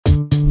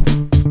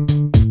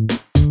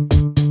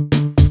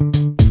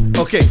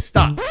Okay,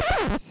 stop.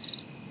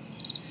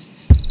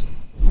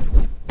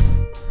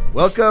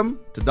 Welcome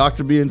to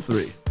Dr.B in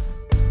 3.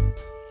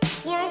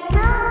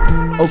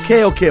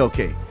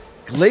 Okay.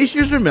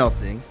 Glaciers are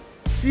melting,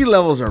 sea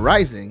levels are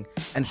rising,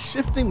 and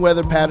shifting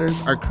weather patterns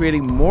are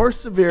creating more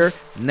severe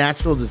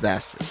natural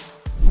disasters.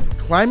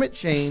 Climate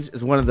change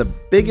is one of the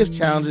biggest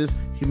challenges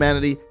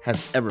humanity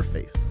has ever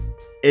faced.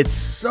 It's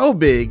so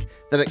big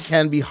that it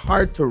can be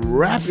hard to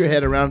wrap your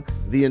head around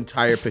the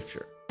entire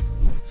picture.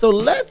 So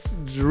let's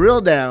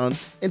drill down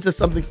into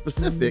something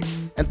specific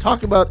and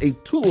talk about a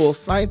tool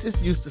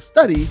scientists use to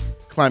study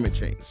climate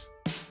change.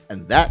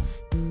 And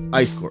that's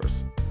ice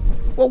cores.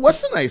 Well,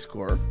 what's an ice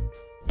core?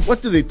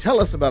 What do they tell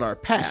us about our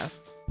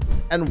past?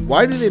 And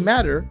why do they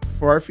matter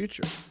for our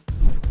future?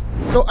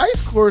 So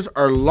ice cores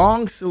are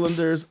long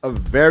cylinders of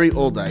very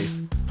old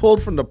ice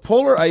pulled from the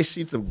polar ice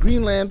sheets of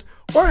Greenland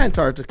or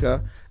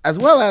Antarctica, as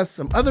well as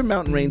some other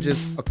mountain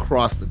ranges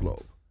across the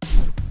globe.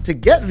 To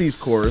get these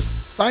cores,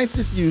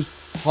 scientists use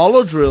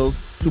hollow drills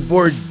to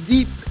bore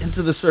deep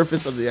into the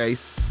surface of the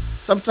ice,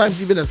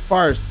 sometimes even as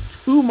far as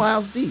 2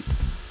 miles deep.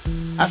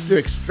 After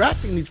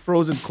extracting these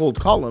frozen cold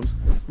columns,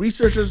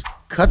 researchers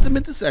cut them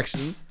into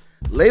sections,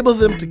 label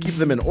them to keep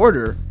them in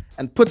order,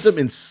 and put them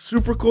in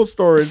super cold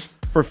storage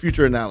for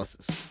future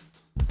analysis.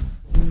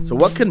 So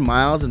what can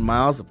miles and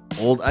miles of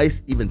old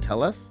ice even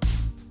tell us?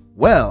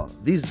 Well,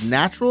 these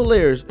natural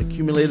layers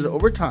accumulated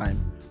over time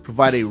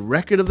provide a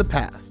record of the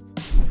past.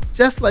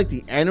 Just like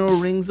the annual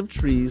rings of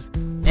trees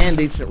and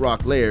ancient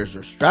rock layers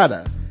or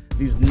strata,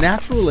 these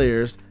natural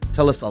layers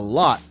tell us a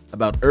lot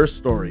about Earth's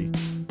story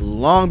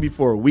long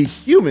before we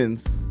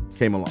humans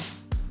came along.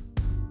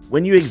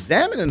 When you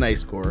examine an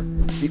ice core,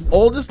 the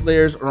oldest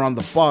layers are on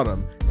the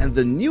bottom and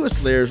the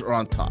newest layers are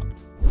on top.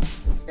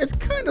 It's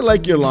kind of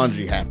like your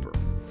laundry hamper.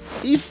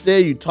 Each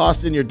day you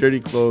toss in your dirty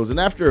clothes, and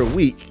after a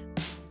week,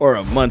 or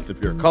a month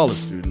if you're a college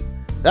student,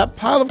 that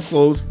pile of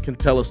clothes can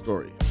tell a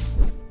story.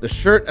 The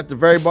shirt at the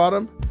very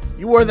bottom,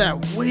 you wore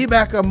that way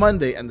back on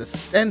Monday, and the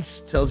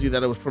stench tells you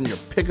that it was from your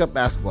pickup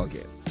basketball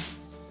game.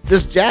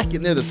 This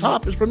jacket near the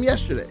top is from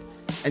yesterday,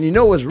 and you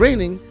know it was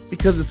raining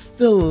because it's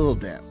still a little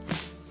damp.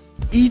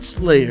 Each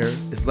layer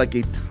is like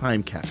a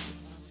time capsule.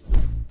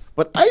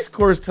 But ice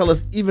cores tell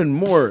us even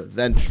more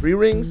than tree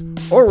rings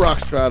or rock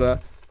strata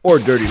or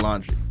dirty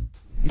laundry.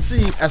 You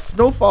see, as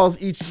snow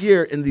falls each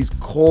year in these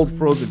cold,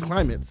 frozen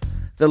climates,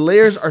 the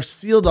layers are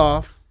sealed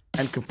off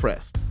and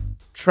compressed,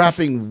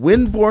 trapping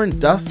windborne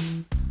dust,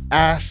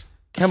 ash,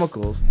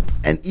 chemicals,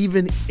 and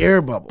even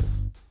air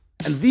bubbles.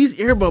 And these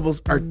air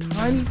bubbles are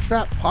tiny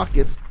trapped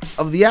pockets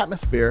of the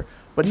atmosphere,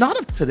 but not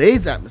of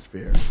today's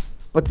atmosphere,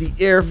 but the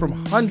air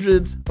from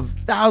hundreds of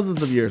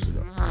thousands of years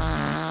ago.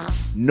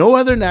 No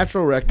other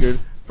natural record,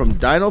 from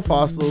dino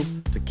fossils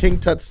to King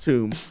Tut's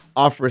tomb,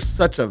 offers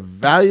such a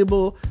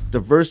valuable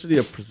diversity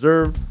of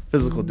preserved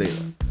physical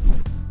data.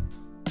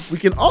 We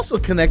can also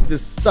connect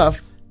this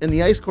stuff in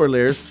the ice core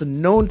layers to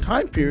known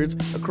time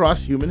periods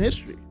across human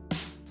history.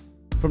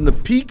 From the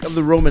peak of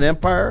the Roman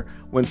Empire,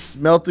 when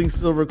smelting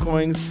silver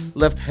coins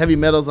left heavy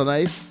metals on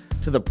ice,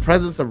 to the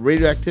presence of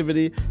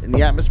radioactivity in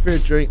the atmosphere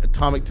during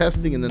atomic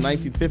testing in the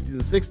 1950s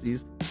and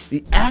 60s,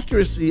 the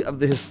accuracy of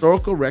the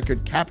historical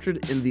record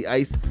captured in the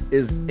ice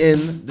is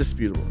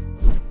indisputable.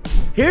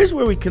 Here's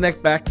where we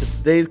connect back to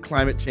today's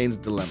climate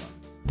change dilemma.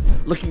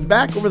 Looking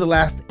back over the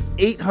last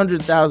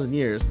 800,000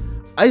 years,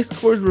 ice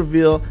cores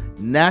reveal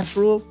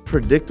natural,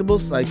 predictable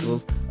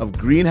cycles of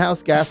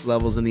greenhouse gas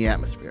levels in the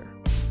atmosphere.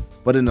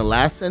 But in the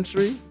last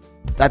century,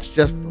 that's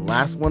just the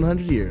last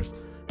 100 years,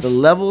 the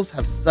levels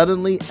have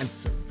suddenly and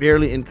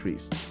severely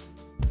increased.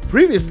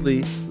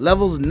 Previously,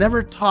 levels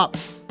never topped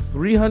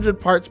 300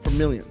 parts per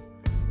million.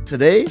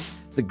 Today,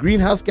 the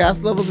greenhouse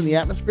gas levels in the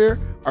atmosphere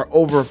are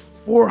over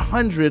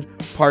 400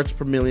 parts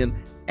per million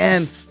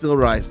and still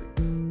rising.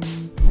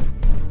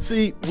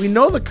 See, we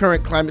know the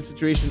current climate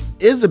situation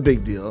is a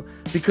big deal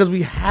because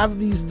we have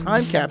these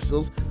time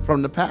capsules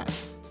from the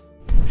past.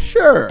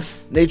 Sure,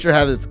 nature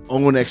has its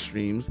own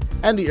extremes,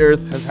 and the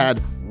Earth has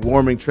had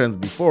warming trends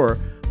before,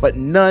 but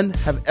none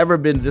have ever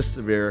been this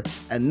severe,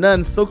 and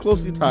none so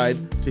closely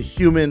tied to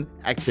human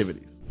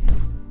activities.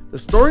 The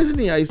stories in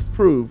the ice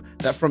prove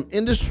that from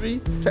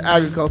industry to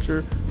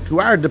agriculture to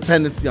our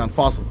dependency on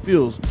fossil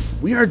fuels,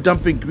 we are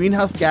dumping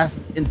greenhouse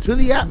gases into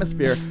the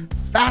atmosphere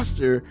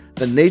faster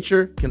than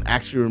nature can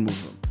actually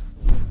remove them.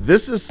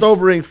 This is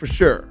sobering for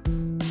sure,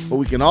 but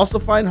we can also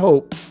find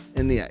hope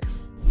in the ice.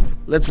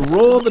 Let's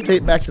roll the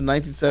tape back to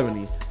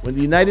 1970, when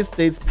the United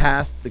States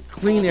passed the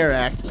Clean Air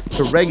Act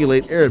to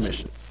regulate air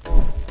emissions.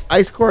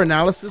 Ice core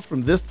analysis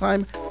from this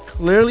time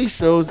clearly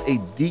shows a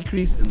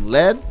decrease in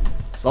lead,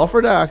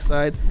 sulfur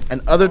dioxide,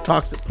 and other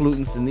toxic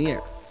pollutants in the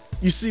air.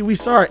 You see, we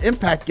saw our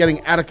impact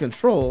getting out of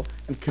control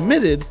and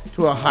committed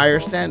to a higher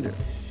standard.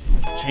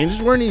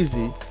 Changes weren't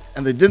easy,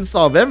 and they didn't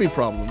solve every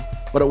problem,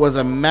 but it was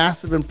a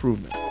massive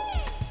improvement.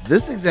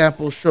 This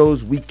example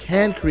shows we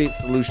can create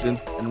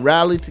solutions and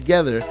rally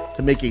together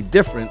to make a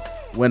difference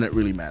when it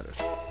really matters.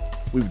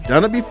 We've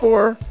done it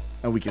before,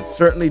 and we can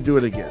certainly do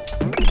it again.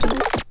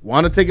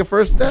 Want to take a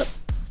first step?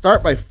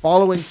 Start by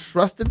following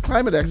trusted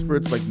climate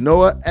experts like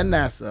NOAA and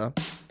NASA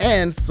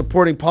and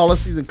supporting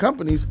policies and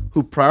companies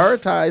who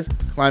prioritize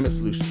climate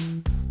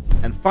solutions.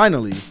 And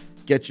finally,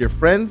 get your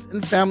friends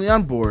and family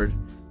on board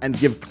and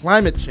give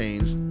climate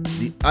change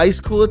the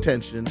ice-cool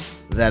attention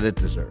that it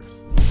deserves.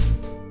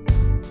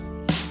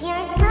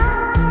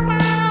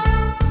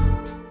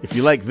 If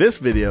you like this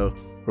video,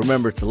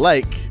 remember to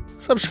like,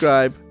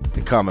 subscribe,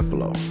 and comment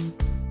below.